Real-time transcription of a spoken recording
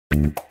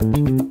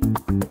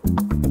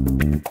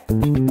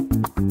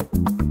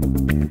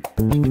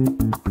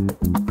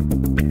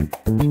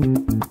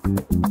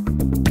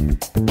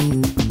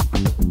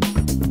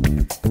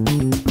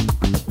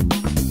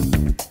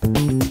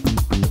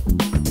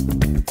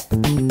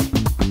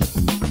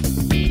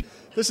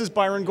This is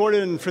Byron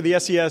Gordon for the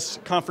SES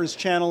Conference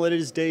Channel. It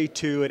is day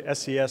 2 at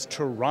SES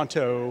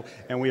Toronto,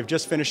 and we have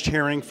just finished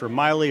hearing from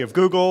MayDay of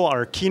Google,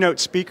 our keynote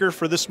speaker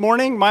for this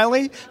morning.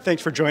 MayDay,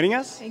 thanks for joining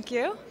us. Thank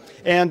you.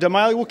 And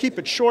MayDay, we'll keep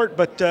it short,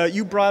 but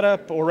you brought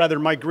up, or rather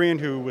Mike Green,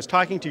 who was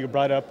talking to you,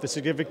 brought up the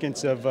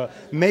significance of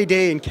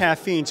MayDay and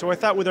caffeine. So I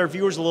thought with our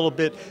viewers a little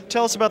bit,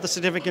 tell us about the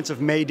significance of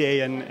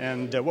MayDay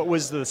and what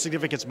was the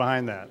significance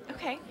behind that?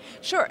 Okay,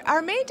 sure.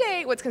 Our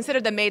MayDay, what's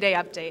considered the MayDay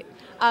update,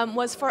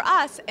 was for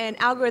us an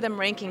algorithm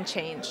ranking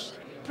change.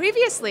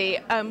 Previously,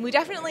 we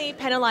definitely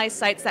penalized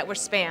sites that were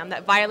spam,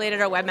 that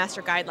violated our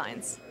webmaster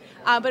guidelines.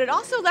 But it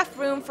also left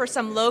room for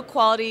some low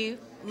quality,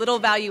 little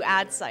value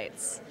ad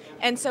sites.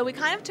 And so we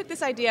kind of took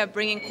this idea of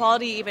bringing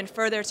quality even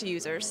further to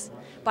users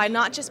by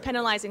not just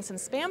penalizing some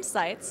spam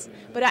sites,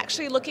 but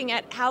actually looking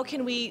at how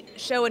can we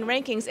show in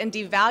rankings and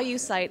devalue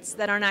sites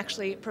that aren't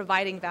actually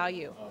providing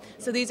value.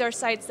 So these are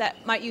sites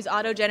that might use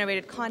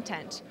auto-generated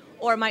content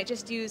or might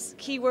just use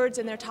keywords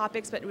in their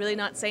topics but really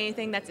not say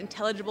anything that's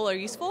intelligible or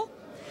useful.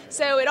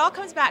 So it all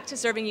comes back to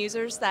serving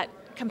users that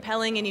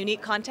compelling and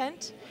unique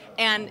content.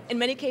 And in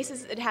many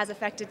cases, it has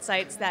affected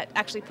sites that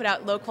actually put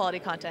out low-quality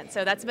content.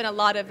 So that's been a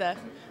lot of the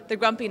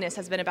grumpiness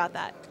has been about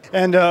that.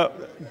 And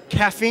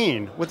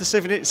caffeine, what the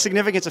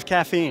significance of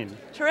caffeine?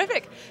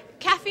 Terrific.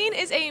 Caffeine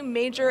is a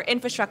major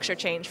infrastructure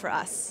change for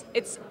us.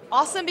 It's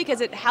awesome because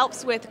it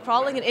helps with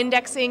crawling and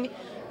indexing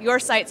your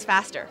sites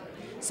faster.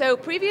 So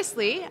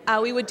previously,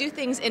 we would do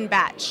things in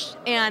batch.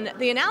 And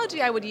the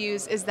analogy I would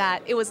use is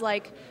that it was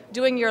like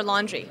doing your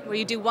laundry, where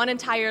you do one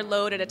entire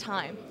load at a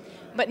time.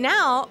 But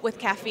now, with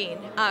caffeine,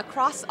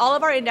 across all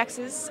of our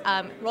indexes,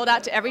 rolled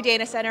out to every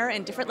data center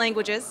in different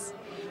languages,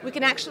 we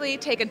can actually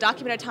take a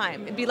document at a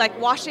time. It'd be like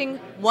washing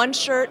one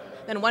shirt,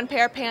 then one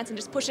pair of pants, and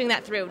just pushing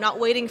that through, not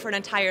waiting for an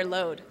entire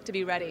load to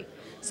be ready.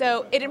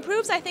 So it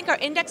improves, I think, our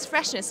index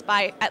freshness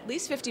by at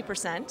least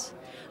 50%.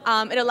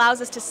 It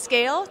allows us to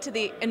scale to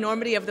the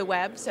enormity of the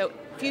web, so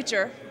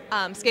future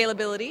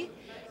scalability.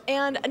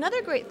 And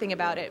another great thing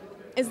about it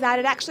is that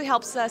it actually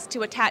helps us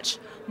to attach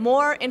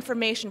more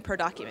information per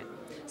document.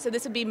 So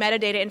this would be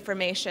metadata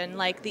information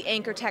like the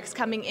anchor text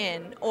coming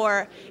in,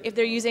 or if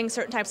they're using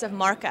certain types of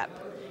markup.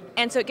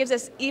 And so it gives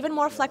us even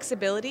more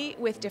flexibility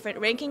with different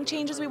ranking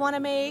changes we want to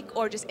make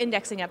or just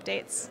indexing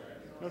updates.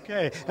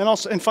 Okay,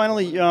 and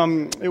finally,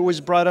 it was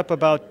brought up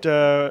about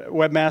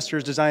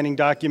webmasters designing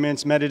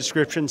documents, meta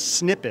description,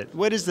 snippet.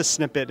 What is the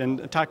snippet,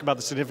 and talk about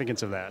the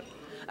significance of that?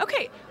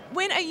 Okay,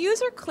 when a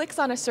user clicks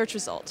on a search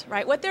result,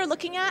 right, what they're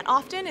looking at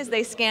often is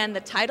they scan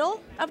the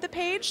title of the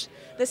page.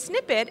 The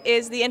snippet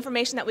is the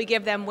information that we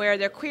give them where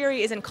their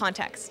query is in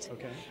context.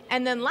 Okay.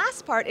 And then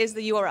last part is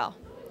the URL.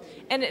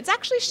 And it's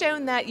actually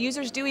shown that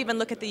users do even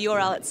look at the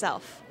URL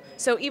itself.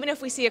 So even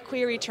if we see a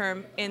query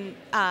term in,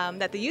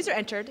 that the user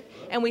entered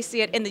and we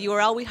see it in the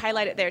URL, we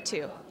highlight it there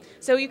too.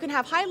 So you can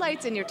have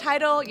highlights in your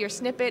title, your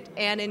snippet,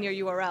 and in your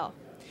URL.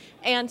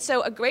 And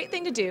so a great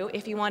thing to do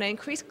if you want to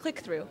increase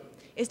click-through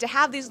is to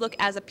have these look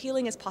as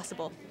appealing as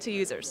possible to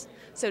users.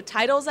 So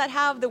titles that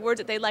have the words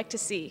that they'd like to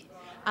see,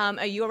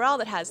 a URL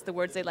that has the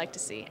words they'd like to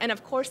see, and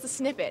of course the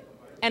snippet.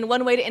 And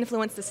one way to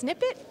influence the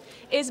snippet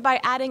is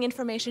by adding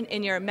information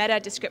in your meta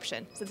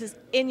description. So this is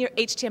in your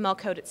HTML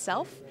code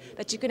itself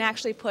that you can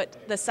actually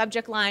put the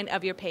subject line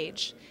of your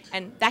page.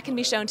 And that can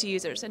be shown to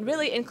users and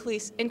really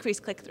increase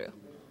click-through.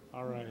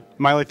 All right.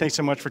 MayDay, thanks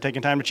so much for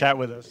taking time to chat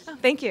with us. Oh,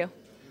 thank you.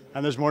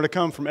 And there's more to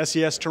come from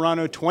SES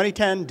Toronto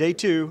 2010, Day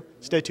 2.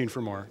 Stay tuned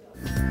for more.